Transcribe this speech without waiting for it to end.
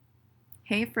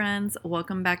Hey friends,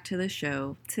 welcome back to the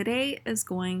show. Today is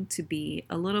going to be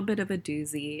a little bit of a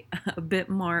doozy, a bit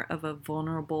more of a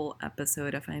vulnerable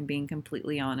episode if I'm being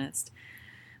completely honest.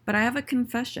 But I have a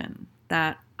confession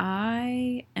that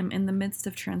I am in the midst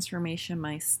of transformation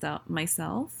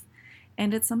myself,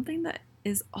 and it's something that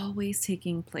is always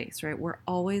taking place, right? We're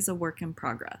always a work in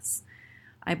progress.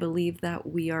 I believe that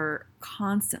we are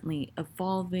constantly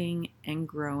evolving and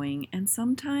growing, and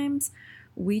sometimes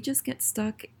we just get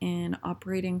stuck in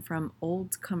operating from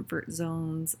old comfort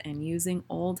zones and using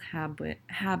old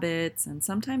habits, and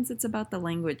sometimes it's about the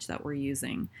language that we're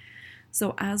using.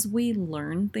 So, as we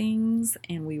learn things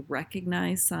and we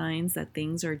recognize signs that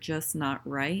things are just not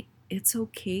right, it's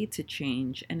okay to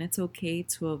change and it's okay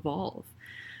to evolve.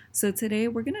 So, today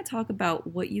we're going to talk about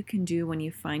what you can do when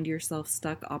you find yourself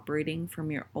stuck operating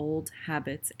from your old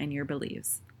habits and your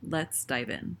beliefs. Let's dive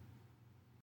in.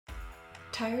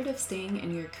 Tired of staying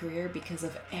in your career because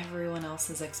of everyone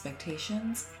else's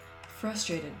expectations?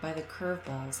 Frustrated by the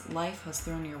curveballs life has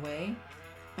thrown your way?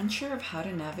 Unsure of how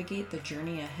to navigate the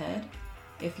journey ahead?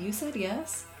 If you said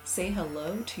yes, say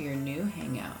hello to your new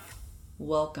hangout.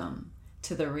 Welcome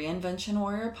to the Reinvention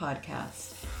Warrior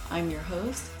Podcast. I'm your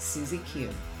host, Susie Q.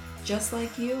 Just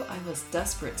like you, I was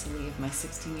desperate to leave my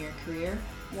 16-year career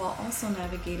while also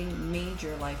navigating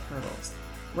major life hurdles.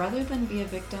 Rather than be a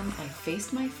victim, I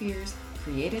faced my fears,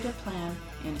 created a plan,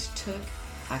 and took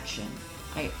action.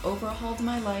 I overhauled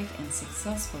my life and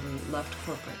successfully left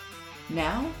corporate.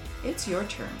 Now, it's your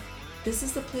turn. This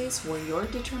is the place where your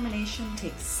determination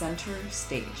takes center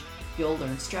stage. You'll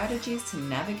learn strategies to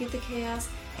navigate the chaos,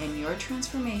 and your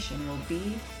transformation will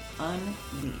be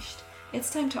unleashed.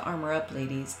 It's time to armor up,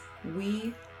 ladies.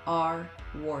 We are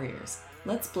warriors.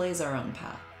 Let's blaze our own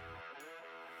path.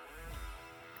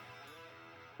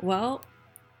 Well,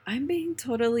 I'm being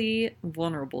totally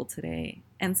vulnerable today,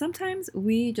 and sometimes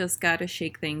we just gotta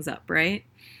shake things up, right?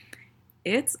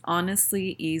 It's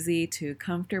honestly easy to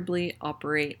comfortably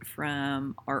operate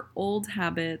from our old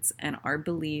habits and our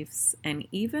beliefs and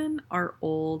even our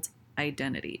old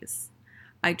identities.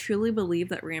 I truly believe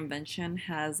that reinvention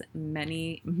has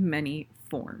many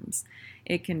forms.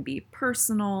 It can be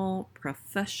personal,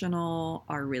 professional,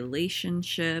 our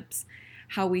relationships,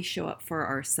 how we show up for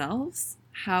ourselves,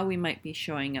 how we might be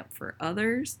showing up for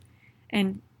others,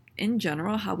 and in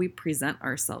general, how we present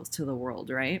ourselves to the world,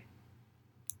 right?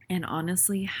 And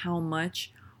honestly, how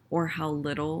much or how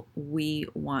little we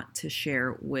want to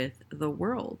share with the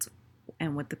world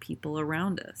and with the people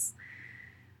around us.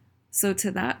 So, to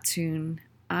that tune,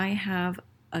 I have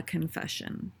a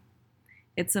confession.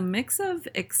 It's a mix of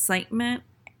excitement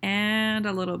and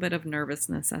a little bit of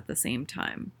nervousness at the same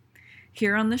time.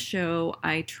 Here on the show,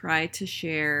 I try to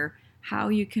share how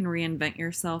you can reinvent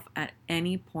yourself at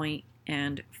any point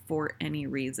and for any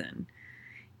reason.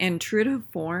 And true to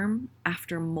form,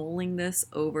 after mulling this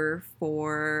over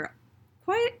for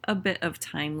quite a bit of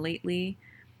time lately,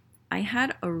 I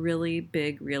had a really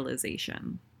big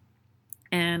realization.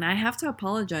 And I have to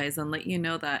apologize and let you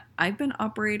know that I've been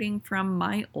operating from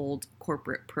my old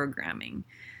corporate programming.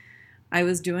 I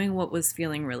was doing what was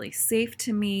feeling really safe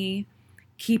to me,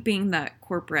 keeping that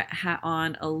corporate hat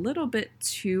on a little bit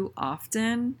too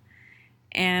often.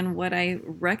 And what I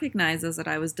recognized is that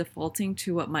I was defaulting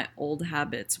to what my old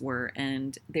habits were,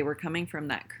 and they were coming from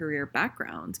that career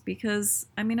background because,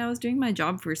 I was doing my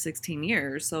job for 16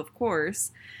 years. So, of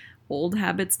course, old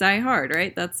habits die hard,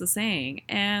 right? That's the saying.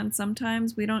 And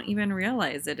sometimes we don't even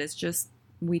realize it. It's just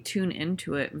we tune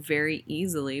into it very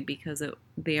easily because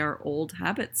they are old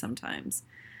habits sometimes.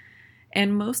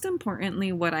 And most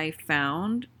importantly, what I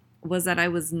found was that I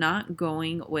was not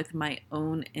going with my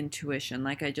own intuition.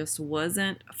 Like I just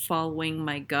wasn't following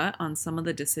my gut on some of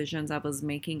the decisions I was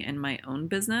making in my own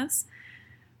business.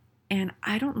 And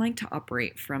I don't like to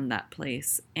operate from that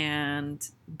place. And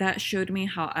that showed me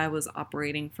how I was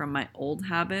operating from my old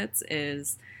habits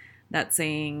is that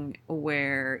saying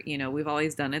where, we've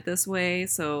always done it this way.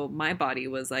 So my body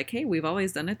was like, hey, we've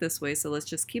always done it this way. So let's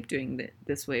just keep doing it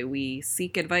this way. We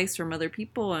seek advice from other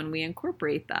people and we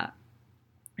incorporate that.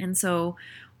 And so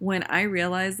when I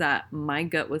realized that my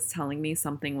gut was telling me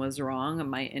something was wrong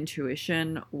and my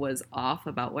intuition was off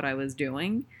about what I was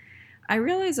doing, I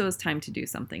realized it was time to do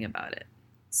something about it.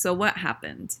 So what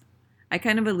happened? I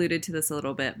kind of alluded to this a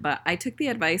little bit, but I took the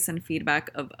advice and feedback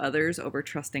of others over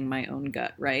trusting my own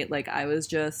gut, right? Like I was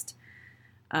just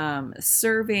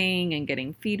surveying and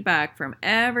getting feedback from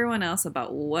everyone else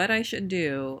about what I should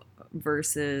do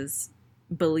versus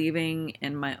believing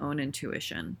in my own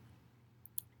intuition.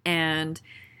 And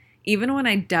Even when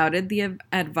I doubted the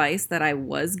advice that I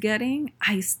was getting,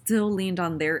 I still leaned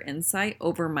on their insight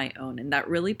over my own. And that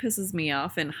really pisses me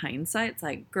off in hindsight. It's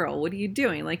like, girl, what are you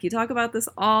doing? Like, you talk about this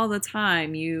all the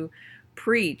time. You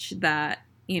preach that,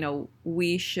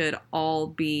 we should all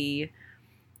be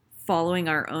following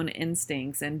our own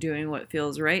instincts and doing what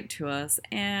feels right to us.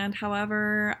 And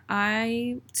however,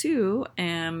 I too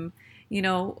am,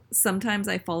 sometimes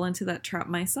I fall into that trap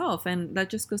myself. And that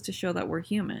just goes to show that we're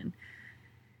human.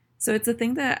 So it's a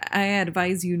thing that I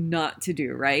advise you not to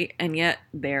do, right? And yet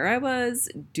there I was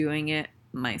doing it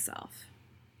myself.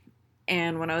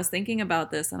 And when I was thinking about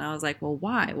this and I was like, well,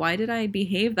 why? Why did I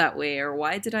behave that way? Or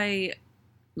why did I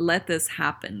let this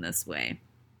happen this way?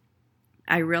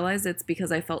 I realized it's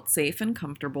because I felt safe and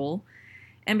comfortable.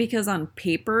 And because on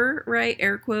paper, right,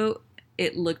 air quote,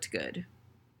 it looked good.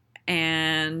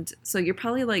 And so you're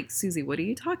probably like, Susie, what are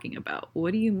you talking about?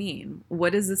 What do you mean?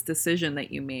 What is this decision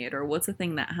that you made? Or what's the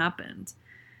thing that happened?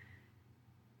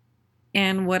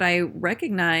 And what I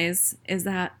recognize is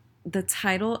that the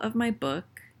title of my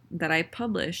book that I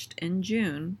published in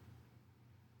June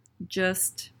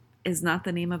just is not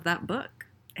the name of that book.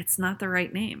 It's not the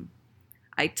right name.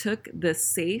 I took the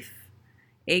safe,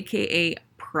 aka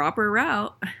proper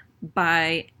route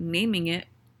by naming it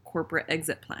corporate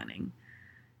exit planning.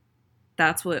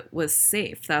 That's what was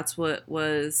safe. That's what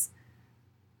was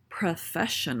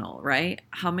professional, right?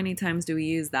 How many times do we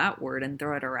use that word and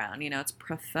throw it around? It's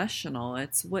professional.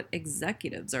 It's what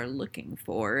executives are looking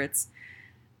for.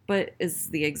 But is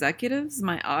the executives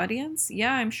my audience?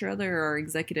 Yeah, I'm sure there are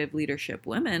executive leadership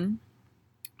women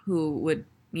who would,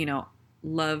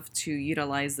 love to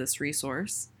utilize this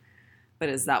resource. But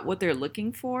is that what they're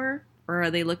looking for? Or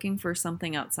are they looking for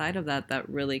something outside of that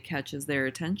really catches their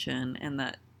attention and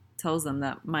that tells them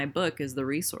that my book is the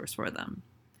resource for them?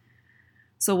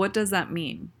 So what does that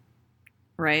mean,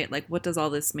 right? Like, what does all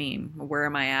this mean? Where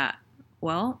am I at?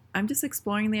 Well, I'm just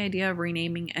exploring the idea of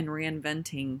renaming and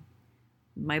reinventing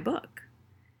my book.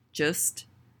 Just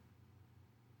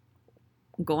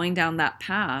going down that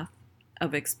path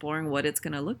of exploring what it's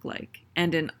going to look like.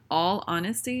 And in all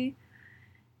honesty,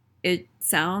 it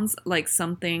sounds like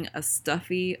something a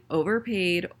stuffy,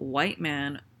 overpaid white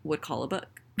man would call a book.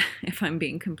 If I'm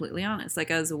being completely honest. Like,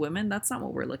 as a woman, that's not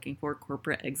what we're looking for,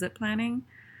 corporate exit planning.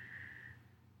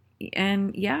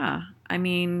 And yeah, I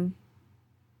mean,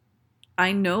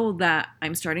 I know that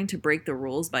I'm starting to break the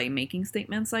rules by making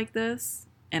statements like this,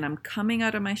 and I'm coming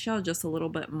out of my shell just a little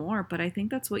bit more, but I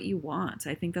think that's what you want.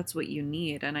 I think that's what you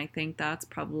need, and I think that's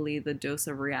probably the dose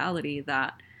of reality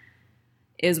that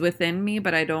is within me,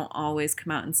 but I don't always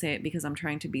come out and say it because I'm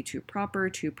trying to be too proper,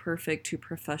 too perfect, too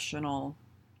professional.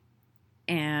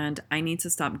 And I need to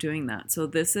stop doing that. So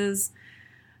this is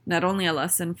not only a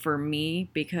lesson for me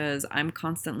because I'm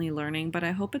constantly learning, but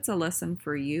I hope it's a lesson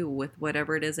for you with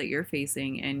whatever it is that you're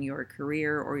facing in your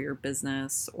career or your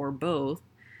business or both.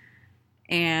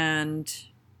 And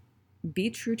be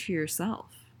true to yourself.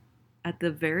 At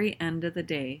the very end of the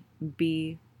day,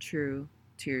 be true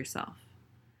to yourself.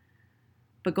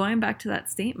 But going back to that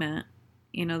statement,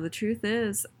 the truth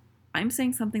is, I'm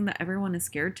saying something that everyone is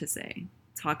scared to say.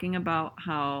 Talking about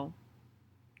how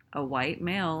a white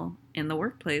male in the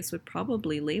workplace would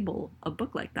probably label a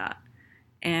book like that.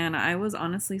 And I was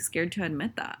honestly scared to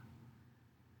admit that.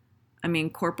 I mean,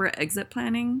 corporate exit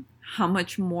planning, how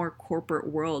much more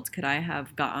corporate world could I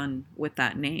have gotten with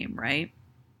that name, right?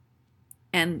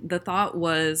 And the thought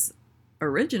was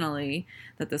originally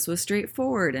that this was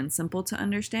straightforward and simple to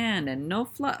understand and no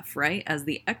fluff, right? As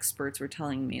the experts were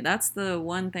telling me. That's the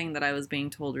one thing that I was being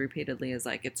told repeatedly is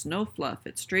like, it's no fluff,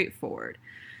 it's straightforward,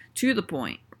 to the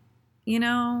point.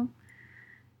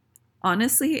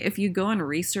 Honestly, if you go and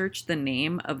research the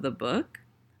name of the book,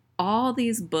 all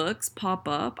these books pop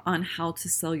up on how to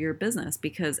sell your business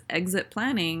because exit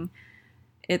planning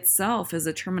itself is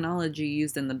a terminology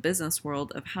used in the business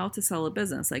world of how to sell a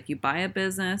business. Like, you buy a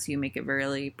business, you make it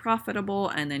very profitable,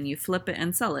 and then you flip it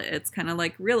and sell it. It's kind of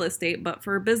like real estate, but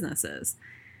for businesses.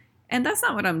 And that's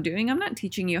not what I'm doing. I'm not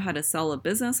teaching you how to sell a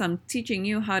business. I'm teaching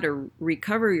you how to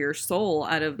recover your soul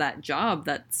out of that job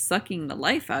that's sucking the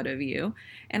life out of you.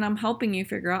 And I'm helping you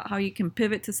figure out how you can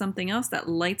pivot to something else that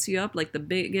lights you up like the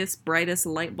biggest, brightest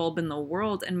light bulb in the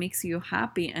world and makes you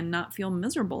happy and not feel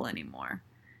miserable anymore.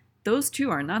 Those two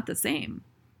are not the same.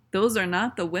 Those are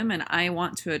not the women I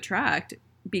want to attract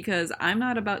because I'm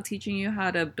not about teaching you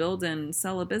how to build and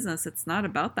sell a business. It's not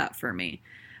about that for me.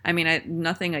 I mean,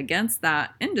 nothing against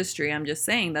that industry. I'm just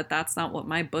saying that that's not what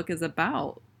my book is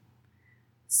about.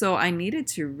 So I needed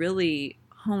to really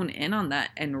hone in on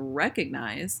that and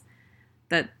recognize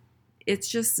that it's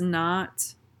just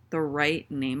not the right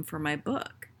name for my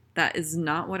book. That is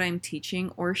not what I'm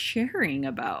teaching or sharing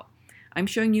about. I'm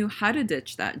showing you how to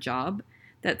ditch that job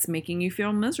that's making you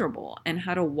feel miserable and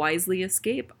how to wisely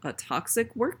escape a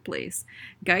toxic workplace,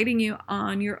 guiding you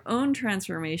on your own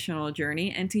transformational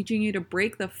journey and teaching you to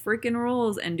break the freaking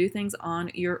rules and do things on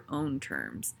your own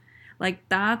terms. Like,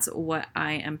 that's what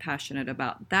I am passionate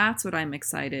about. That's what I'm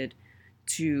excited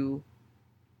to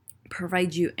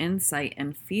provide you insight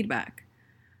and feedback.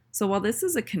 So while this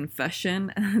is a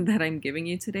confession that I'm giving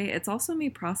you today, it's also me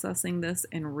processing this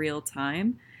in real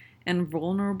time and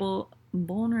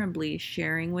vulnerably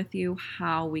sharing with you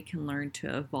how we can learn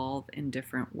to evolve in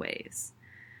different ways.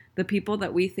 The people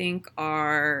that we think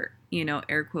are,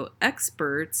 air quote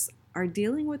experts are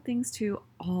dealing with things too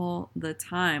all the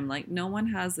time. Like, no one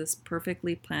has this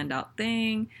perfectly planned out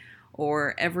thing,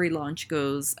 or every launch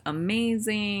goes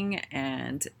amazing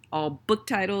and all book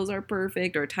titles are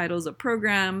perfect, or titles of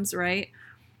programs, right?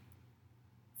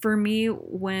 For me,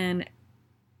 when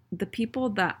the people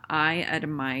that I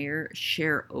admire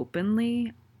share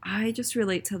openly, I just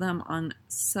relate to them on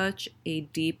such a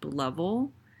deep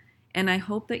level. And I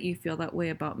hope that you feel that way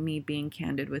about me being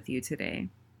candid with you today.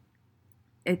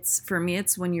 For me,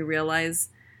 it's when you realize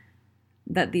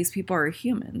that these people are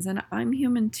humans and I'm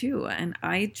human too. And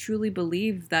I truly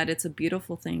believe that it's a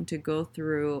beautiful thing to go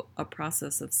through a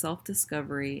process of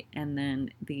self-discovery and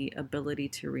then the ability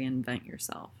to reinvent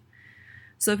yourself.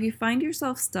 So if you find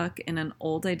yourself stuck in an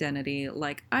old identity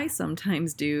like I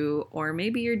sometimes do, or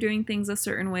maybe you're doing things a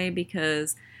certain way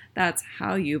because that's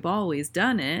how you've always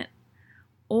done it,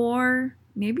 or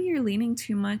maybe you're leaning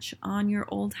too much on your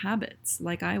old habits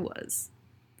like I was,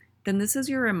 then this is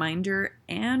your reminder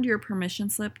and your permission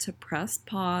slip to press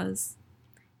pause,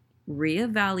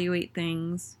 reevaluate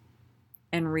things,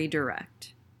 and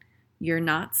redirect. You're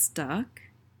not stuck.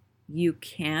 You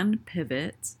can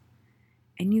pivot,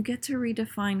 and you get to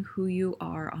redefine who you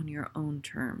are on your own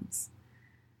terms.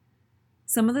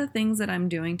 Some of the things that I'm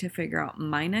doing to figure out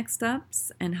my next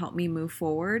steps and help me move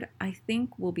forward, I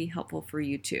think will be helpful for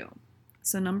you too.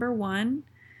 So number 1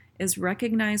 is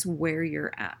recognize where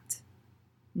you're at.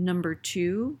 Number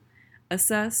 2,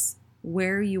 assess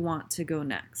where you want to go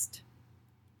next.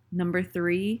 Number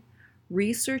 3,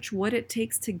 research what it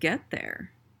takes to get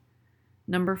there.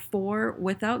 Number 4,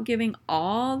 without giving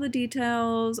all the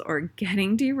details or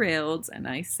getting derailed, and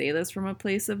I say this from a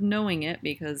place of knowing it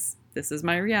because this is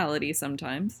my reality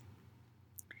sometimes,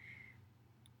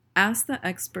 ask the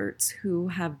experts who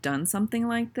have done something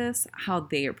like this how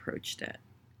they approached it.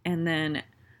 And then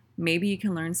maybe you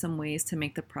can learn some ways to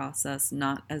make the process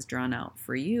not as drawn out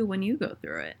for you when you go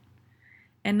through it.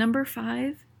 And number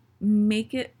 5,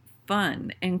 make it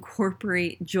fun.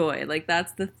 Incorporate joy. Like,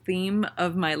 that's the theme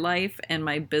of my life and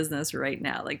my business right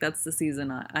now. Like, that's the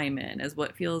season I'm in, is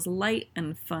what feels light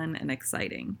and fun and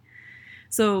exciting.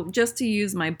 So just to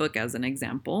use my book as an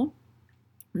example,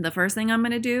 the first thing I'm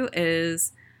going to do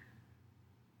is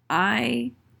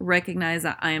I recognize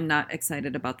that I am not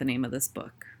excited about the name of this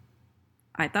book.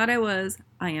 I thought I was.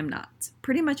 I am not.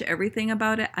 Pretty much everything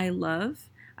about it I love.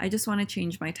 I just want to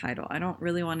change my title. I don't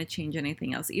really want to change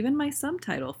anything else. Even my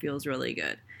subtitle feels really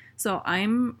good. So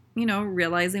I'm,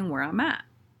 realizing where I'm at.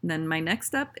 Then my next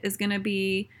step is going to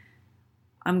be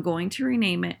I'm going to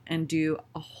rename it and do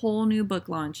a whole new book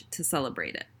launch to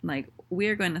celebrate it. Like,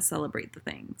 we're going to celebrate the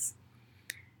things.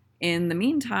 In the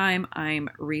meantime, I'm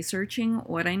researching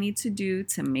what I need to do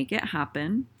to make it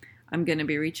happen. I'm going to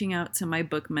be reaching out to my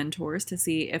book mentors to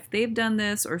see if they've done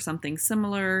this or something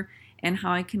similar and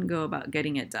how I can go about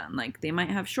getting it done. Like, they might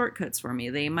have shortcuts for me.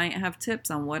 They might have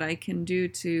tips on what I can do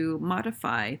to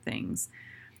modify things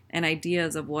and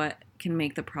ideas of what can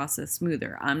make the process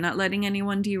smoother. I'm not letting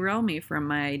anyone derail me from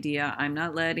my idea. I'm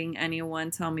not letting anyone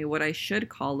tell me what I should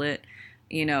call it.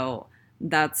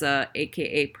 That's a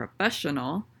AKA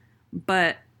professional.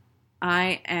 But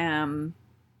I am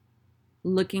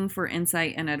looking for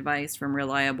insight and advice from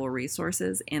reliable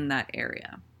resources in that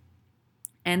area.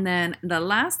 And then the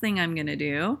last thing I'm going to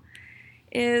do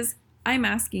is I'm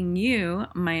asking you,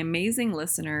 my amazing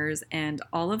listeners, and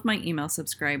all of my email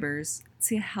subscribers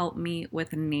to help me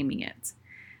with naming it.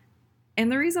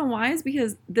 And the reason why is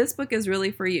because this book is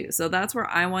really for you. So that's where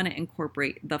I want to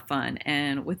incorporate the fun.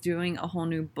 And with doing a whole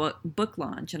new book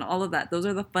launch and all of that, those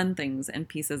are the fun things and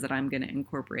pieces that I'm going to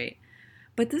incorporate.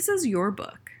 But this is your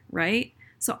book, right?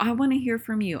 So I want to hear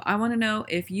from you. I want to know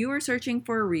if you are searching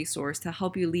for a resource to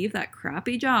help you leave that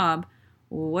crappy job.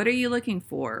 What are you looking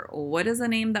for? What is a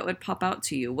name that would pop out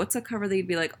to you? What's a cover that you'd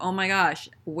be like, oh my gosh,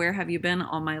 where have you been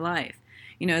all my life?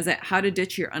 Is it how to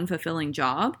ditch your unfulfilling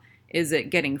job? Is it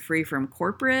getting free from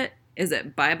corporate? Is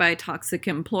it Bye Bye Toxic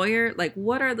Employer? Like,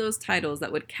 what are those titles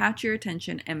that would catch your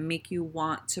attention and make you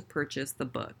want to purchase the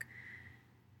book?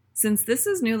 Since this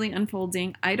is newly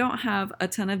unfolding, I don't have a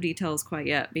ton of details quite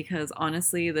yet because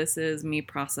honestly, this is me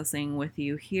processing with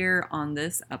you here on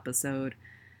this episode.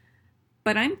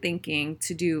 But I'm thinking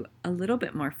to do a little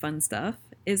bit more fun stuff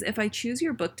is if I choose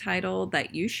your book title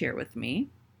that you share with me,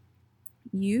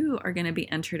 you are going to be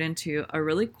entered into a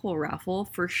really cool raffle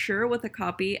for sure with a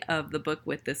copy of the book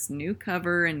with this new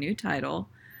cover and new title.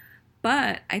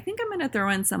 But I think I'm going to throw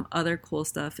in some other cool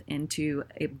stuff into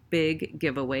a big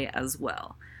giveaway as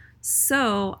well.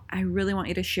 So I really want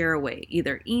you to share away.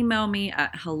 Either email me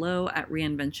at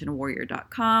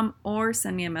hello@reinventionwarrior.com or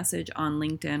send me a message on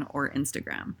LinkedIn or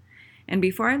Instagram. And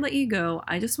before I let you go,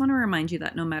 I just want to remind you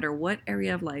that no matter what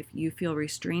area of life you feel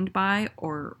restrained by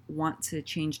or want to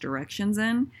change directions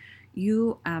in,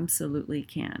 you absolutely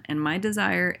can. And my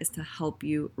desire is to help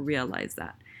you realize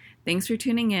that. Thanks for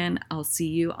tuning in. I'll see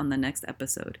you on the next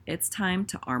episode. It's time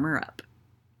to armor up.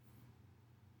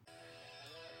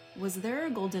 Was there a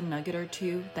golden nugget or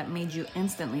two that made you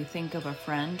instantly think of a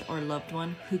friend or loved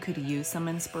one who could use some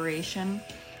inspiration?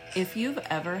 If you've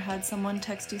ever had someone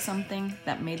text you something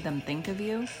that made them think of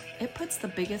you, it puts the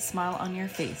biggest smile on your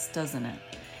face, doesn't it?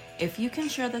 If you can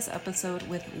share this episode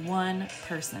with one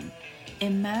person,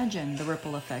 imagine the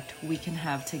ripple effect we can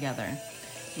have together.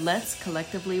 Let's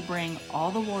collectively bring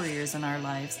all the warriors in our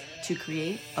lives to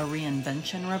create a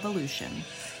reinvention revolution.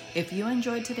 If you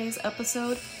enjoyed today's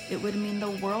episode, it would mean the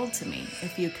world to me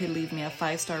if you could leave me a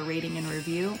 5-star rating and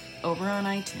review over on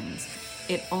iTunes.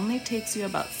 It only takes you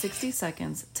about 60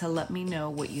 seconds to let me know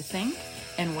what you think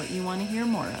and what you want to hear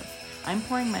more of. I'm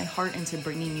pouring my heart into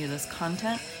bringing you this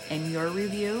content, and your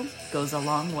review goes a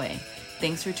long way.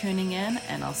 Thanks for tuning in,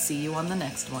 and I'll see you on the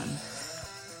next one.